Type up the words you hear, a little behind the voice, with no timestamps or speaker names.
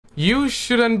You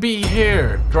shouldn't be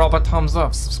here. Drop a thumbs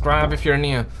up. Subscribe if you're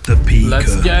new. The Peeker.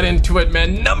 Let's get into it,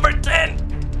 man. Number 10.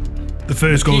 The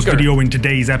first ghost video in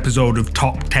today's episode of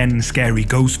Top 10 Scary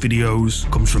Ghost Videos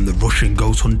comes from the Russian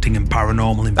Ghost Hunting and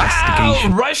Paranormal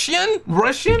Investigation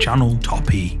Russian channel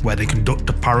Toppy, where they conduct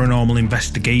a paranormal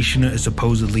investigation at a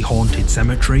supposedly haunted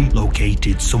cemetery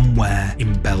located somewhere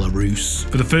in Belarus.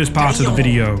 For the first part of the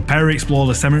video, the pair explore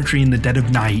the cemetery in the dead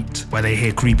of night, where they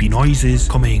hear creepy noises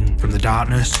coming from the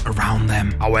darkness around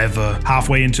them. However,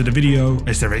 halfway into the video,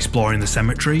 as they're exploring the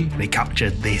cemetery, they capture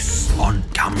this on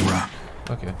camera.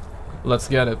 Okay. Let's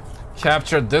get it.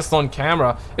 Capture this on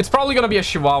camera. It's probably gonna be a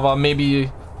chihuahua,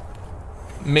 maybe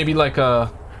like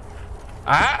a...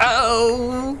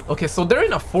 Oh. Okay, so they're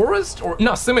in a forest or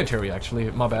no, cemetery actually.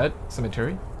 My bad.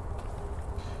 Cemetery.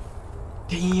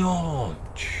 Damn.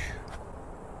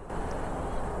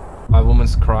 A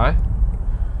woman's cry.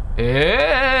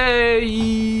 Hey,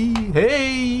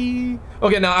 hey.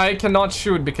 Okay, now I cannot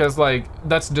shoot because like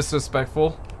that's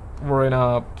disrespectful. We're in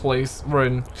a place. We're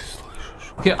in.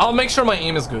 Okay, I'll make sure my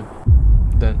aim is good.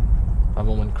 Then, a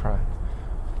woman cry.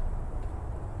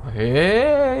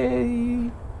 Hey.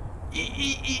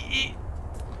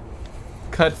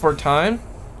 Cut for time.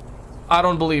 I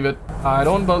don't believe it. I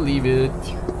don't believe it.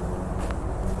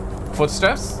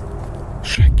 Footsteps.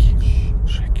 Shaky.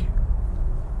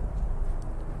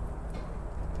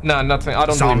 Nah, nothing. I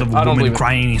don't believe it. The sound of a woman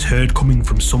crying is heard coming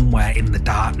from somewhere in the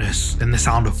darkness. Then the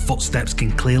sound of footsteps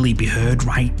can clearly be heard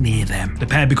right near them. The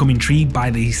pair become intrigued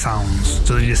by these sounds,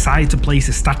 so they decide to place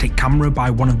a static camera by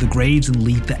one of the graves and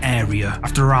leave the area.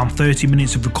 After around 30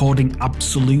 minutes of recording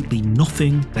absolutely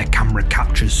nothing, their camera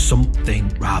captures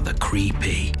something rather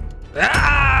creepy.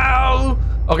 Ow!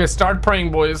 Okay, start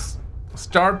praying, boys.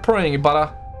 Start praying,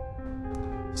 but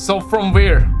so from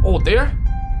where? Oh, there?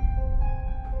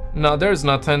 No, there's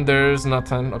nothing. There's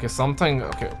nothing. Okay, something.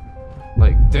 Okay,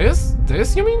 like this?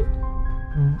 This you mean?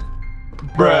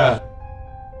 Bruh.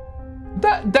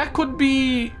 That could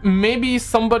be maybe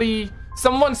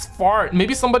someone's fart.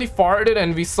 Maybe somebody farted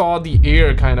and we saw the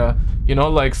air kind of, you know,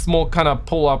 like smoke kind of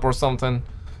pull up or something.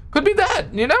 Could be that.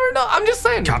 You never know. I'm just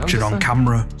saying. Captured on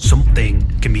camera, something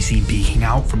can be seen peeking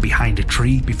out from behind a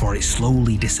tree before it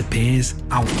slowly disappears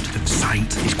out of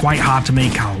sight. It's quite hard to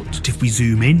make out, but if we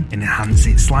zoom in and enhance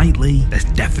it slightly, there's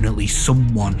definitely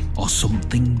someone or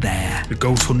something there. The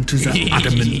ghost hunters are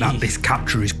adamant that this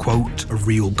capture is, quote, a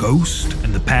real ghost,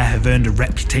 and the pair have earned a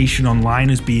reputation online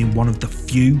as being one of the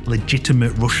few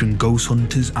legitimate Russian ghost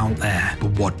hunters out there.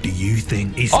 But what do you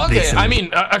think? Is this I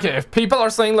mean, okay, if people are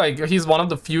saying like he's one of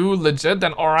the few legit,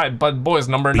 then all right, but boys,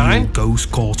 number 9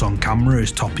 ghost caught on camera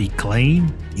as Toppy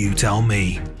claim. You tell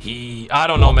me. I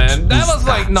don't know, man. That was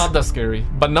like not that scary.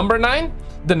 But number 9,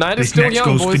 the night is still young. This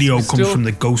next ghost video comes from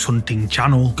the ghost hunting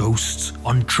channel Ghosts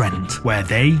on Trent, where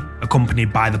they,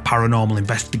 accompanied by the paranormal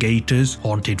investigators,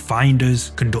 haunted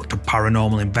finders, conduct a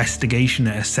paranormal investigation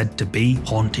at a said to be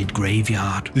haunted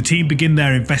graveyard. The team begin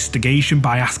their investigation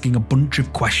by asking a bunch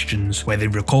of questions, where they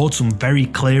record some very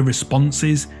clear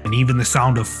responses, and even the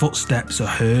sound of footsteps are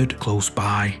heard close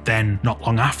by. Then, not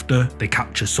long after, they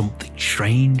capture something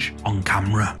strange on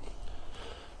camera.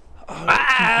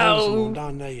 Ow!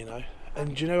 Down there, you know.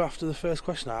 And do you know, after the first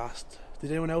question I asked,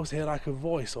 did anyone else hear like a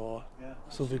voice or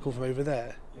something come from over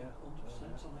there?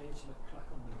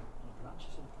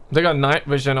 They got night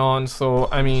vision on, so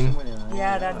I mean.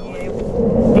 Yeah, that new.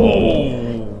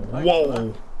 Whoa!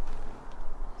 Whoa!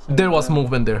 There was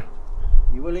movement there.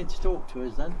 You willing to talk to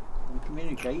us then and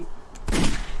communicate?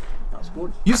 That's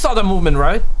good. You saw the movement,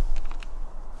 right?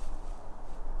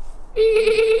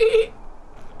 Hey!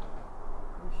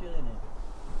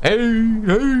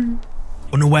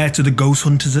 Unaware to the ghost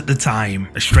hunters at the time,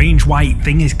 a strange white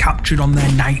thing is captured on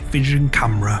their night vision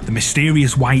camera. The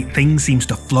mysterious white thing seems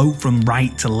to float from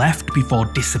right to left before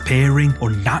disappearing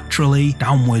unnaturally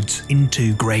downwards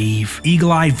into grave.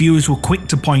 Eagle-eyed viewers were quick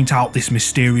to point out this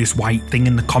mysterious white thing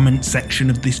in the comments section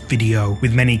of this video,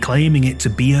 with many claiming it to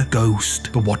be a ghost.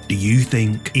 But what do you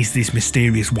think? Is this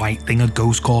mysterious white thing a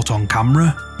ghost caught on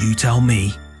camera? You tell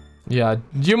me. Yeah,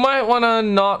 you might wanna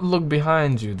not look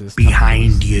behind you this time.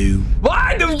 Behind you.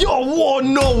 Why do you? Whoa,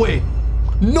 no way!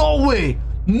 No way!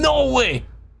 No way!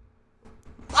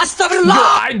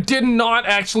 I did not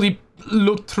actually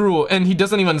look through, and he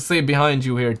doesn't even say behind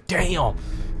you here. Damn!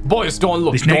 Boys, don't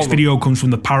look. This next video comes from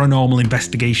the Paranormal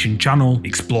Investigation channel,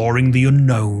 Exploring the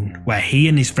Unknown, where he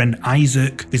and his friend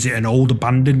Isaac visit an old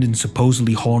abandoned and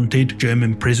supposedly haunted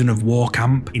German prison of war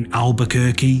camp in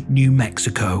Albuquerque, New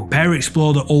Mexico. Pair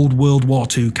explore the old World War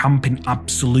II camp in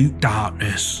absolute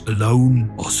darkness,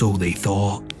 alone, or so they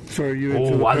thought. So you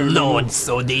alone,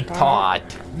 so they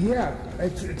thought. Yeah,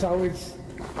 it's always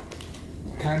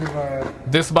kind of a...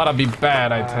 This about to be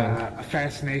bad, I think. A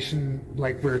fascination,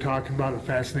 like we were talking about, a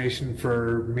fascination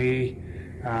for me.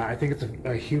 I think it's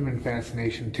a human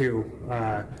fascination too,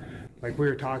 like we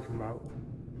were talking about.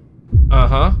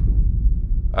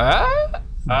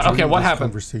 Okay, what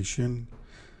happened? Conversation,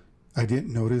 I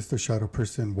didn't notice the shadow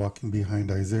person walking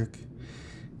behind Isaac,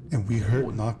 and we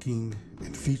heard knocking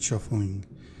and feet shuffling,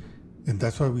 and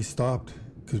that's why we stopped,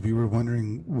 because we were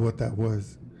wondering what that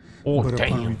was. But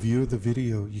upon review of the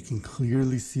video, you can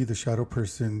clearly see the shadow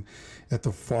person at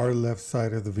the far left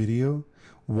side of the video,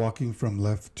 walking from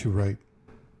left to right.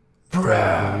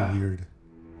 Very weird.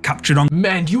 Captured on...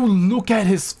 Man, you look at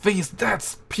his face,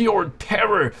 that's pure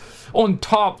terror. On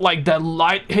top, like that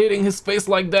light hitting his face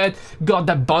like that. Got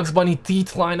that Bugs Bunny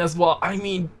teeth line as well. I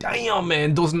mean, damn,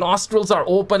 man, those nostrils are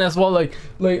open as well,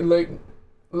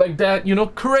 like that, you know,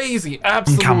 crazy,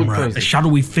 absolutely camera, crazy. A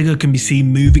shadowy figure can be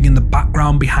seen moving in the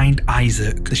background behind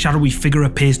Isaac. The shadowy figure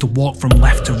appears to walk from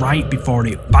left to right before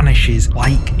it vanishes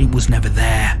like it was never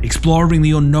there. Exploring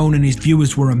the unknown and his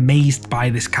viewers were amazed by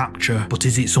this capture, but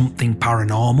is it something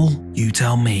paranormal? You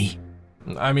tell me.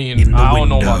 I mean, I don't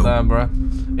know about that, bro.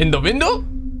 In the window?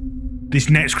 This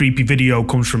next creepy video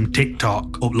comes from TikTok,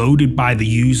 uploaded by the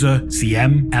user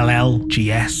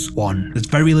CMLLGS1. There's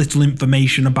very little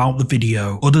information about the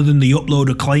video, other than the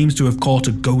uploader claims to have caught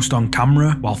a ghost on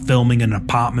camera while filming an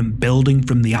apartment building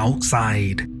from the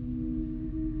outside.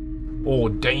 Oh,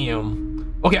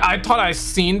 damn. Okay, I thought I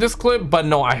seen this clip, but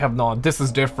no, I have not. This is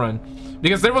different.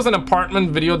 Because there was an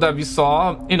apartment video that we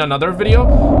saw in another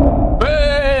video.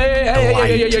 The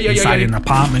light inside an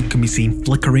apartment can be seen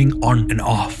flickering on and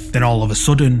off. Then all of a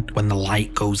sudden, when the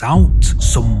light goes out,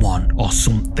 someone or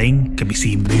something can be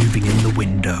seen moving in the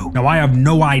window. Now, I have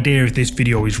no idea if this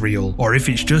video is real or if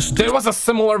it's just... There was a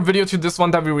similar video to this one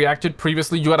that we reacted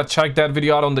previously. You gotta check that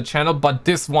video out on the channel. But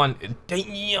this one,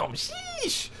 damn,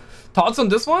 sheesh. Thoughts on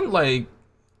this one? Like...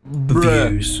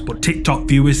 views, but TikTok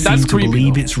viewers seem to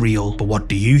believe it's real. But what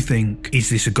do you think? Is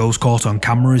this a ghost caught on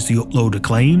camera as the uploader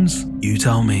claims? You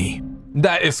tell me.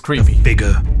 That is creepy. The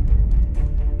figure.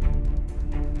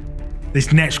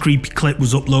 This next creepy clip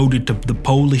was uploaded to the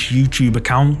Polish YouTube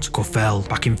account Kofel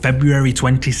back in February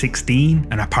 2016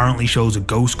 and apparently shows a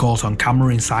ghost caught on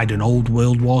camera inside an old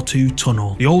World War II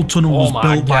tunnel. The old tunnel was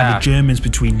built by the Germans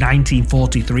between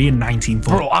 1943 and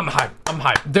 1940. Bro, I'm hyped. I'm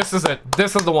hyped. This is it.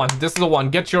 This is the one. This is the one.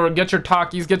 Get your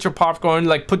Takis, get your popcorn,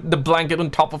 like put the blanket on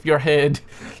top of your head.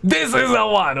 This is the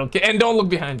one, okay? And don't look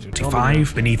behind you.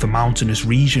 Beneath a mountainous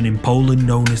region in Poland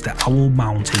known as the Owl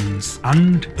Mountains.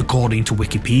 And according to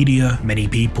Wikipedia, many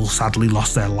people sadly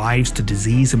lost their lives to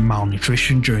disease and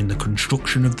malnutrition during the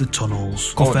construction of the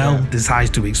tunnels. Kofel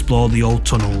decides to explore the old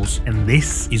tunnels, and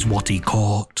this is what he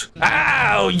caught.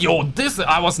 Ow, yo, this,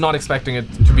 I was not expecting it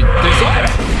to be this way.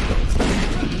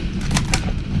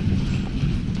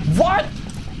 What?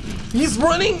 He's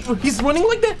running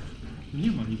like that?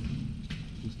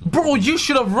 Bro, you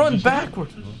should have run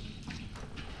backwards.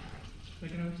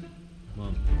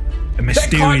 A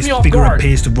mysterious figure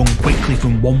appears to run quickly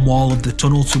from one wall of the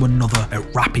tunnel to another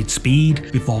at rapid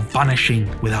speed before vanishing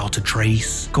without a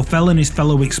trace. Kofel and his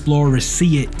fellow explorers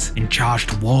see it and charge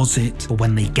towards it, but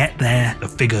when they get there, the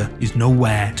figure is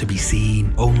nowhere to be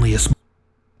seen. Only a small...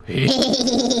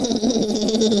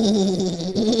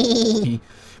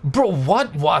 Bro,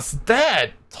 what was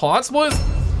that? Thoughts, boys?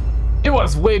 It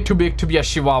was way too big to be a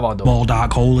chihuahua though. Small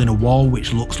dark hole in a wall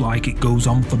which looks like it goes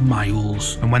on for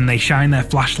miles. And when they shine their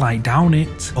flashlight down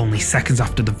it, only seconds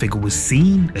after the figure was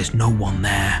seen, there's no one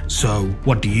there. So,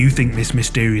 what do you think this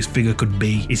mysterious figure could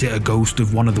be? Is it a ghost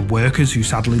of one of the workers who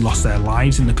sadly lost their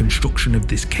lives in the construction of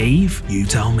this cave? You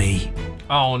tell me.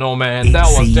 Oh no, man, that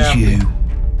was definitely... you.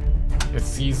 It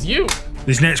sees you.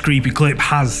 This next creepy clip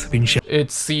has been shared. It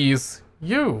sees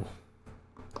you.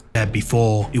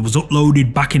 Before. It was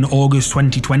uploaded back in August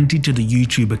 2020 to the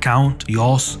YouTube account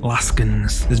Yours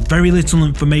Laskins. There's very little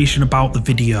information about the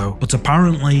video, but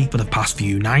apparently for the past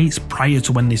few nights prior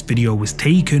to when this video was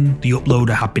taken, the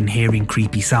uploader had been hearing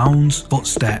creepy sounds,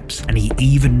 footsteps, and he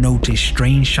even noticed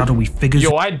strange shadowy figures.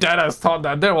 Yo, I deadass thought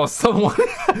that there was someone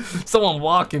someone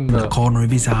walking in the corner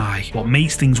of his eye. What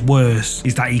makes things worse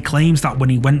is that he claims that when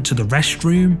he went to the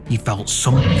restroom, he felt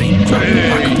something grab the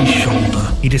back of his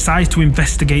shoulder. He decides to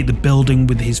investigate the building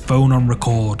with his phone on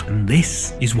record, and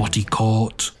this is what he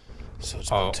caught. So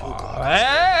it's been 2 o'clock.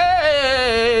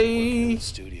 Hey! In the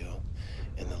studio.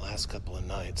 In the last couple of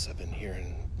nights, I've been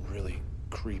hearing really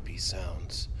creepy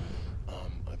sounds.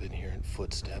 I've been hearing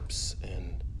footsteps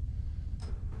and.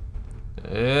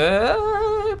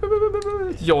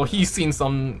 Yo, he's seen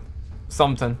something.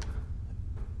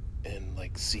 And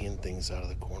like seeing things out of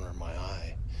the corner of my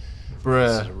eye. Bruh.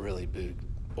 This is a really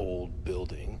old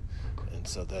building, and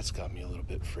so that's got me a little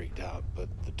bit freaked out. But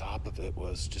the top of it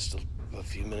was just a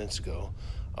few minutes ago,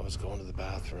 I was going to the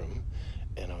bathroom,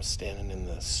 and I was standing in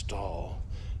the stall,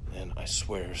 and I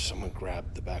swear someone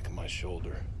grabbed the back of my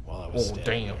shoulder while I was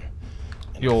standing there.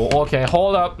 Yo, okay,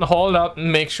 hold up,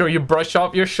 make sure you brush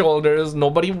off your shoulders,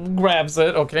 nobody grabs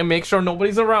it, okay, make sure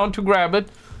nobody's around to grab it.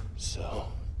 So,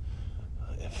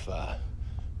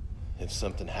 if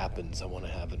something happens, I want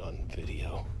to have it on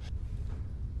video.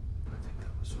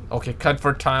 Okay, cut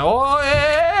for time. Oh,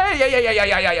 yeah.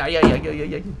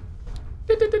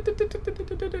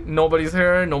 Nobody's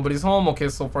here, nobody's home. Okay,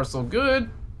 so far so good.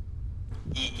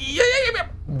 Yeah.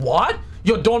 What?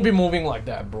 Yo, don't be moving like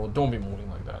that, bro. Don't be moving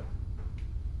like that.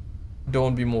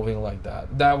 Don't be moving like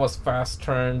that. That was fast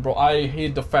turn, bro. I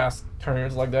hate the fast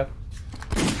turns like that.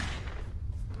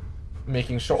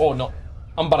 Making sure. Oh no,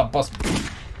 I'm about to bust.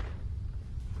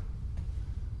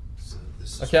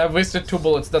 Okay, I wasted 2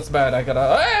 bullets. That's bad. I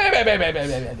gotta.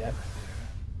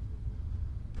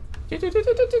 Yeah.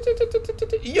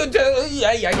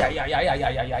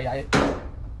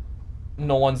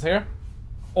 No one's here.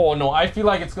 Oh no, I feel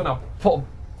like it's gonna pump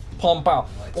out.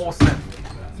 Oh snap.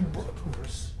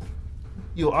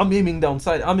 Yo, I'm aiming down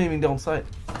sight.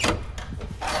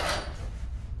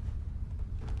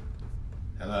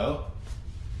 Hello?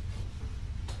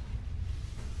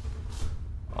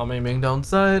 I'm aiming down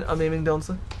sight.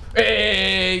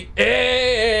 Hey!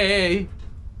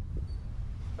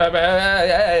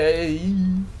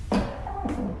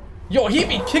 Yo, he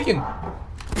be kicking.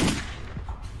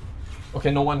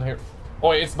 Okay, no one here.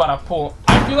 Oh, it's about to pull.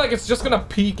 I feel like it's just gonna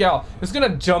peek out. It's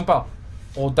gonna jump out.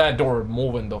 Oh, that door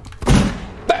moving though.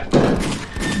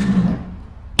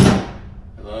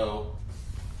 Hello?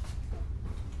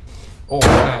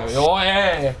 Oh,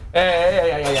 hey.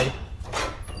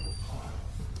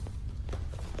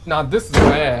 Nah, this is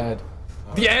bad.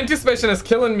 The anticipation is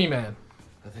killing me, man.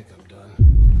 I think I'm done.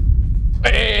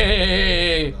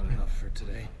 Hey! Not enough for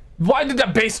today. Why did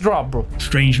that bass drop, bro?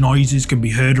 Strange noises can be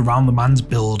heard around the man's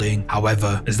building.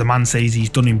 However, as the man says he's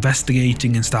done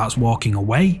investigating and starts walking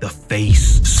away, the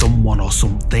face, someone or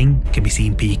something, can be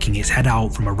seen peeking its head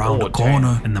out from around a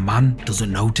corner, and the man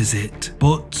doesn't notice it.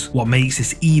 But what makes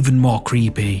this even more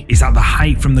creepy is that the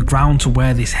height from the ground to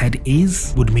where this head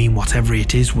is would mean whatever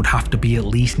it is would have to be at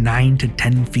least 9 to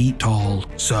 10 feet tall.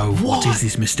 So what is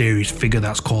this mysterious figure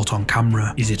that's caught on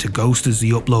camera? Is it a ghost as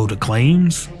the uploader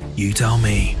claims? You tell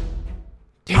me.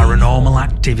 Paranormal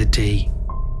activity.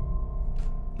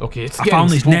 Okay, it's I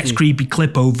found this next creepy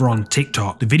clip over on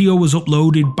TikTok. The video was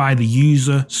uploaded by the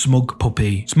user Smug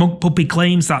Puppy. Smug Puppy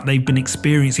claims that they've been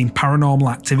experiencing paranormal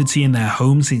activity in their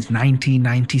home since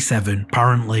 1997.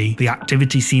 Apparently, the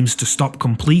activity seems to stop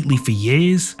completely for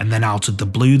years, and then out of the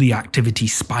blue, the activity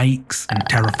spikes and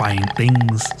terrifying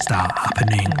things start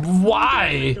happening.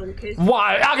 Why? Okay,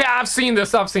 I've seen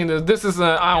this. This is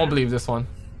I don't believe this one.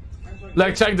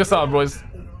 Like, check this out, boys.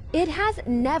 It has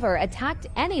never attacked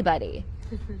anybody.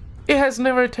 It has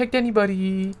never attacked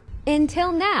anybody.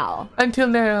 Until now.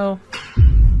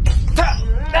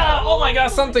 Oh my god,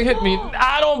 something hit me.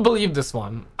 I don't believe this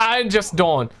one. I just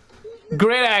don't.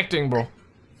 Great acting, bro.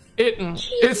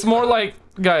 It's more like,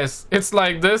 guys, it's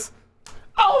like this.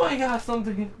 Oh my god,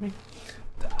 something hit me.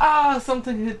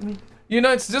 Something hit me. You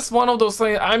know, it's just one of those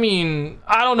things. I mean,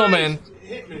 I don't know, man.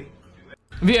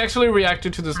 We actually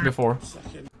reacted to this before.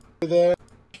 Then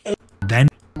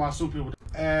we're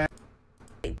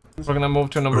gonna move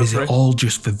to number 3. Or is it all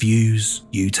just for views?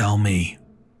 You tell me.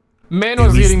 Man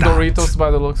was eating Doritos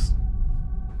by the looks.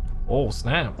 Oh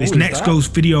snap. This next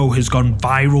ghost video has gone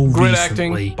viral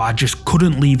recently, but I just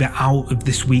couldn't leave it out of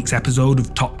this week's episode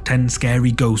of Top 10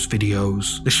 Scary Ghost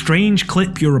Videos. The strange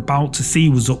clip you're about to see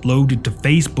was uploaded to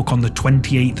Facebook on the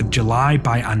 28th of July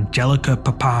by Angelica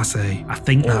Papace. I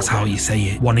think that's how you say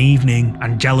it. One evening,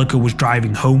 Angelica was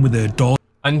driving home with her daughter.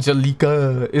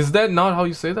 Angelica. Is that not how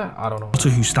you say that? I don't know.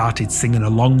 Who started singing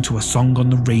along to a song on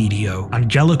the radio.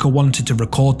 Angelica wanted to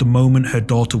record the moment her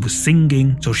daughter was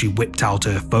singing, so she whipped out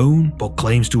her phone, but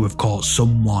claims to have caught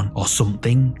someone or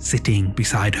something sitting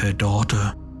beside her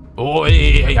daughter. Oh,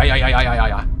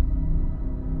 yeah.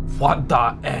 What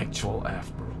the actual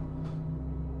F, bro?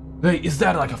 Wait, is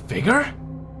that like a figure?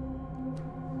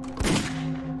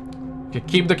 Okay,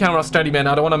 keep the camera steady, man.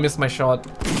 I don't want to miss my shot.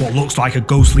 What looks like a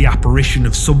ghostly apparition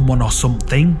of someone or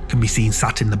something can be seen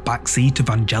sat in the back seat of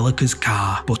Angelica's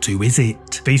car. But who is it?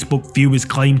 Facebook viewers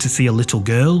claim to see a little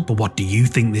girl, but what do you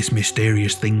think this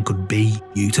mysterious thing could be?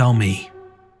 You tell me.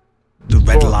 The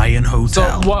Red Lion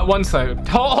Hotel. So, one second.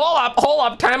 Hold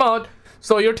up, time out.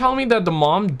 So you're telling me that the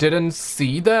mom didn't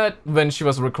see that when she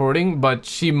was recording, but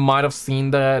she might have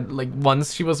seen that like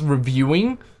once she was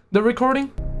reviewing the recording?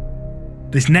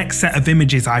 This next set of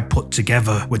images I put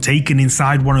together were taken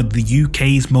inside one of the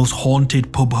UK's most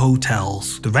haunted pub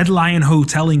hotels. The Red Lion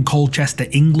Hotel in Colchester,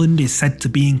 England is said to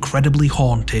be incredibly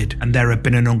haunted, and there have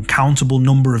been an uncountable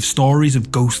number of stories of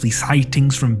ghostly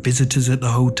sightings from visitors at the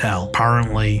hotel.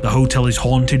 Apparently, the hotel is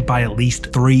haunted by at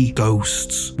least 3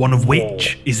 ghosts, one of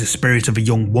which is the spirit of a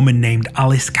young woman named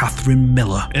Alice Catherine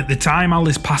Miller. At the time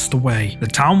Alice passed away, the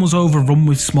town was overrun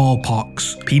with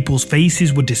smallpox. People's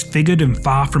faces were disfigured and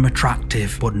far from attractive.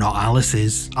 But not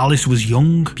Alice's. Alice was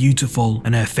young, beautiful,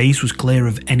 and her face was clear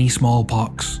of any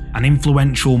smallpox. An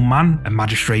influential man, a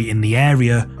magistrate in the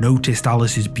area, noticed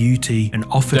Alice's beauty and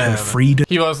offered her freedom.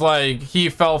 He was like, he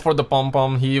fell for the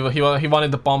pom-pom, he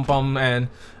wanted the pom-pom, and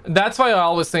that's why I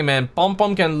always say, man,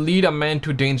 pom-pom can lead a man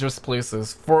to dangerous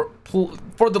places. For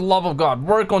the love of God,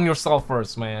 work on yourself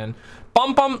first, man.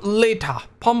 Pom-pom later,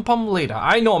 pom-pom later.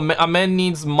 I know a man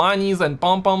needs monies and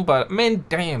pom-pom, but man,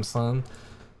 damn, son.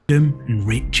 And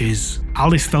riches.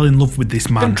 Alice fell in love with this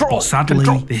man, but sadly,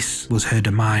 this was her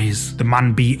demise. The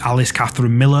man beat Alice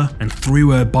Catherine Miller and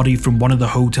threw her body from one of the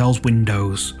hotel's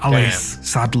windows. Alice,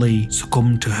 sadly,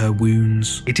 succumbed to her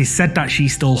wounds. It is said that she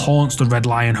still haunts the Red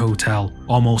Lion Hotel,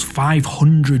 almost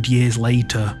 500 years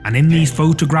later, and in these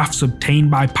photographs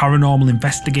obtained by paranormal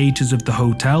investigators of the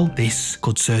hotel, this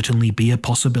could certainly be a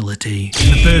possibility.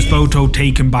 In the first photo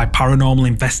taken by paranormal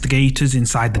investigators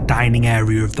inside the dining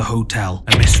area of the hotel,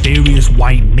 a mysterious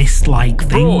white mist-like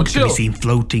thing can be seen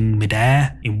floating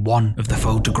mid-air in one of the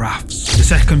photographs. The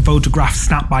second photograph,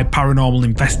 snapped by paranormal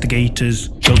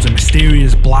investigators, shows a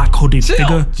mysterious black hooded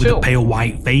figure with a pale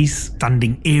white face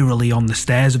standing eerily on the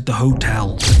stairs of the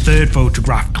hotel. The third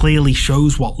photograph clearly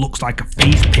shows what looks like a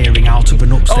face peering out of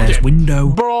an upstairs window.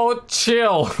 Bro,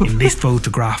 chill. In this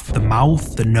photograph, the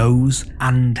mouth, the nose,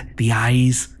 and the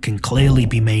eyes can clearly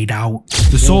be made out.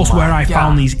 The source where I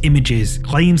found these images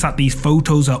claims that these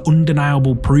photos are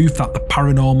undeniable proof that the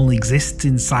paranormal exists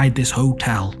inside this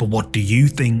hotel. But what do you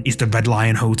think? Is the Red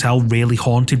Lion Hotel really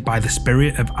haunted by the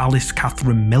spirit of Alice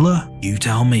Catherine Miller? You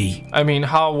tell me. I mean,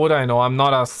 how would I know? I'm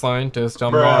not a scientist.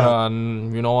 I'm not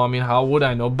you know, I mean, how would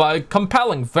I know? But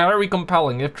compelling, very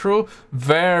compelling. If true,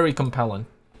 very compelling.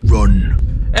 Run.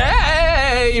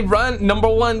 Hey, run.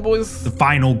 #1, boys. The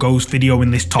final ghost video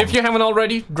in this top. If you haven't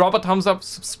already, drop a thumbs up,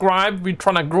 subscribe. We're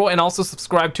trying to grow, and also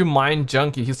subscribe to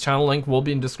Mindjunkie. His channel link will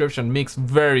be in description. Makes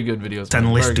very good videos.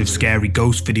 10 list of scary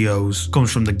ghost videos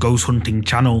comes from the ghost hunting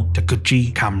channel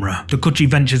Takuchi Camera. Takuchi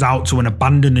ventures out to an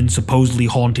abandoned and supposedly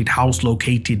haunted house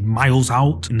located miles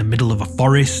out in the middle of a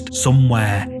forest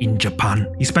somewhere in Japan.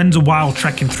 He spends a while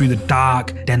trekking through the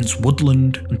dark, dense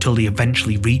woodland until he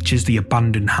eventually reaches the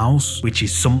abandoned house, which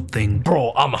is something.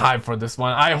 Bro, I'm hyped for this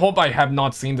one. I hope I have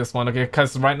not seen this one, okay?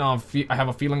 Because right now I have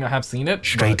a feeling I have seen it.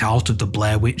 Straight out of the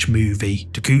Blair Witch movie.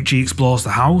 Takuchi explores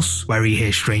the house, where he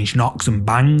hears strange knocks and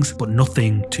bangs, but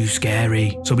nothing too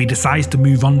scary. So he decides to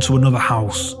move on to another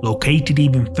house, located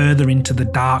even further into the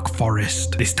dark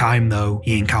forest. This time though,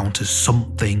 he encounters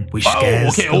something which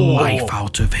scares the life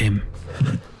out of him.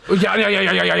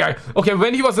 Yeah. Okay,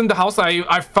 when he was in the house,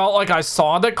 I felt like I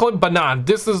saw that clip, but nah,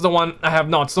 this is the one I have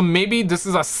not. So maybe this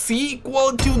is a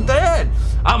sequel to that.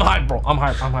 I'm hyped, bro. I'm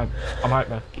hyped, man.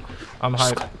 I'm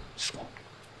hyped.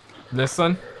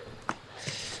 Listen.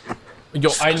 Yo,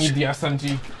 I need the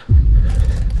SMG.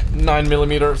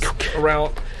 9mm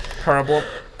around parabol.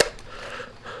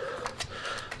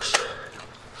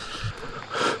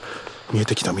 Here's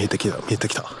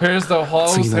the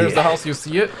house. Here's the house. You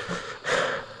see it?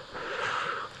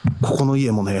 ここの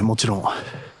家もね、もちろん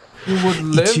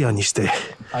一夜にして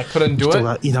I couldn't do it. 人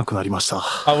がいなくなりました。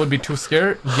 I would be too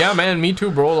scared. Yeah, man, me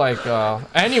too, bro. Like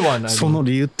anyone. その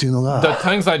理由っていうのが the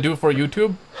things I do for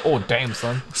YouTube. Oh, damn,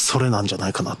 son. それなんじゃな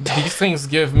いかなって These things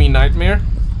give me nightmare.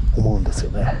 思うんです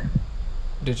よね。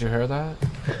 Did you hear that?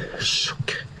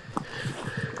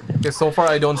 Okay, so far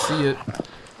I don't see it.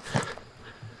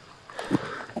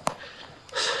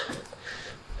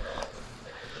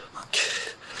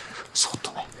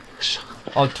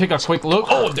 I'll take a quick look.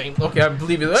 Oh, dang. Okay, I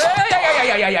believe it.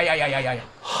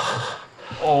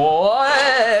 Oh,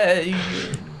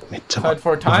 Tied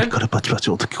for time.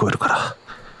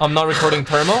 I'm not recording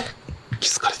thermal.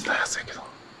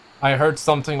 I heard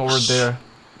something over there.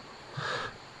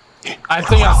 I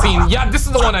think I've seen. Yeah, this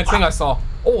is the one I think I saw.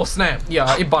 Oh, snap.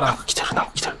 Yeah, Ibara.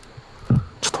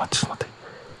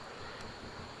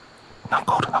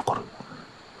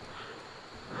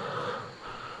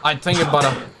 I think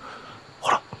Ibara.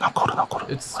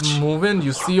 It's moving.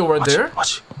 You see over there? I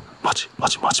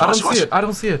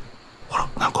don't see it.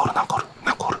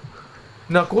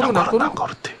 Nakoru, なんか Nakoru. あ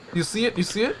るって。 You see it? You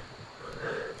see it?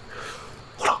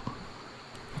 ほら。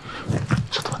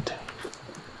ちょっと待っ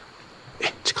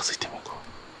て。近づいてみようか。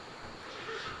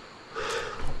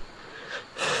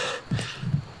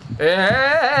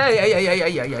Hey.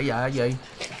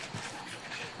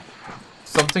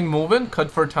 Something moving? Cut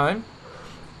for time?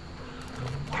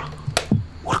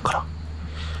 おるから。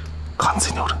完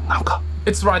全におる。なんか。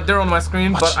 It's right there on my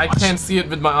screen, but I can't see it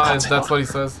with my eyes. That's what he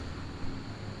says.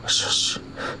 よしよし。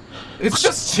 It's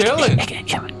just chilling.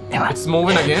 It's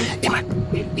moving again.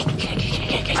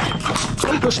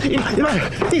 よし、今。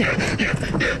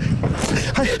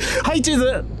はい、チー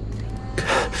ズ。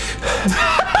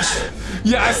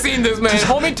 Yeah, I've seen this, man.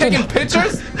 Homie taking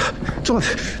pictures? ちょっ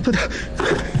と待っ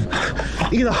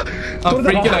て。いけた。 I'm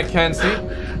freaking, I can't see.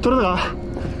 取れたか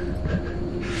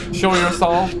Show your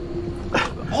soul.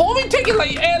 Homie taking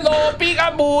like, hello,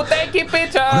 peekaboo, taking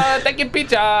picture.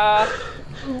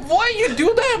 Why you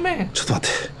do that, man? ちょっと待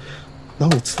って。何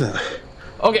も映ってない。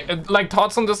 Okay, like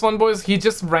thoughts on this one, boys. He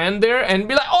just ran there and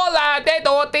be like, hola, take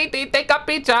a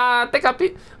picture.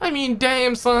 I mean,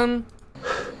 damn, son.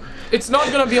 It's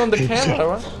not gonna be on the camera,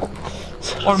 right?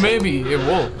 Or maybe it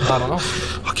will. I don't know.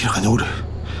 明らかにおる。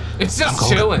 It's just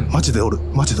chilling. マジでおる。I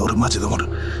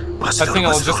think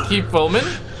I'll just keep filming.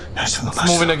 It's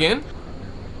moving again.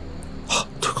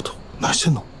 どういうこと？何して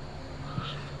んの？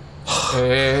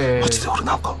 Hey. マジでおる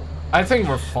なんか。 I think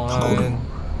we're fine.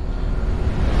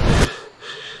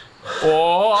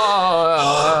 Oh.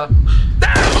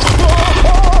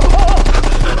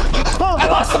 I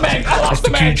lost the mag! As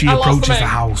Takuchi approaches the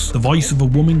house, the voice of a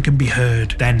woman can be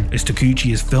heard. Then, as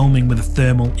Takuchi is filming with a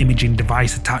thermal imaging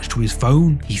device attached to his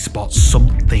phone, he spots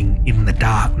something in the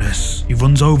darkness. He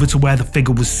runs over to where the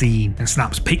figure was seen and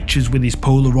snaps pictures with his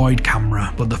Polaroid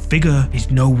camera, but the figure is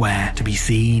nowhere to be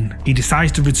seen. He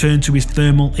decides to return to his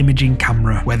thermal imaging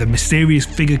camera, where the mysterious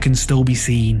figure can still be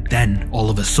seen. Then, all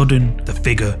of a sudden, the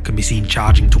figure can be seen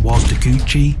charging towards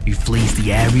Takuchi, who flees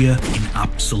the area in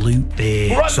absolute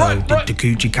fear. Did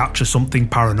Takuchi capture something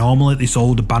paranormal at this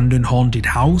old abandoned haunted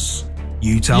house?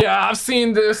 You tell. Yeah, I've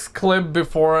seen this clip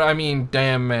before. I mean,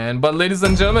 damn, man. But ladies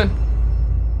and gentlemen,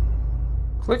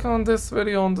 click on this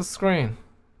video on the screen.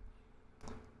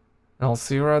 And I'll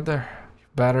see you right there. You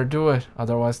better do it.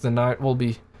 Otherwise, the night will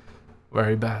be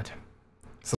very bad.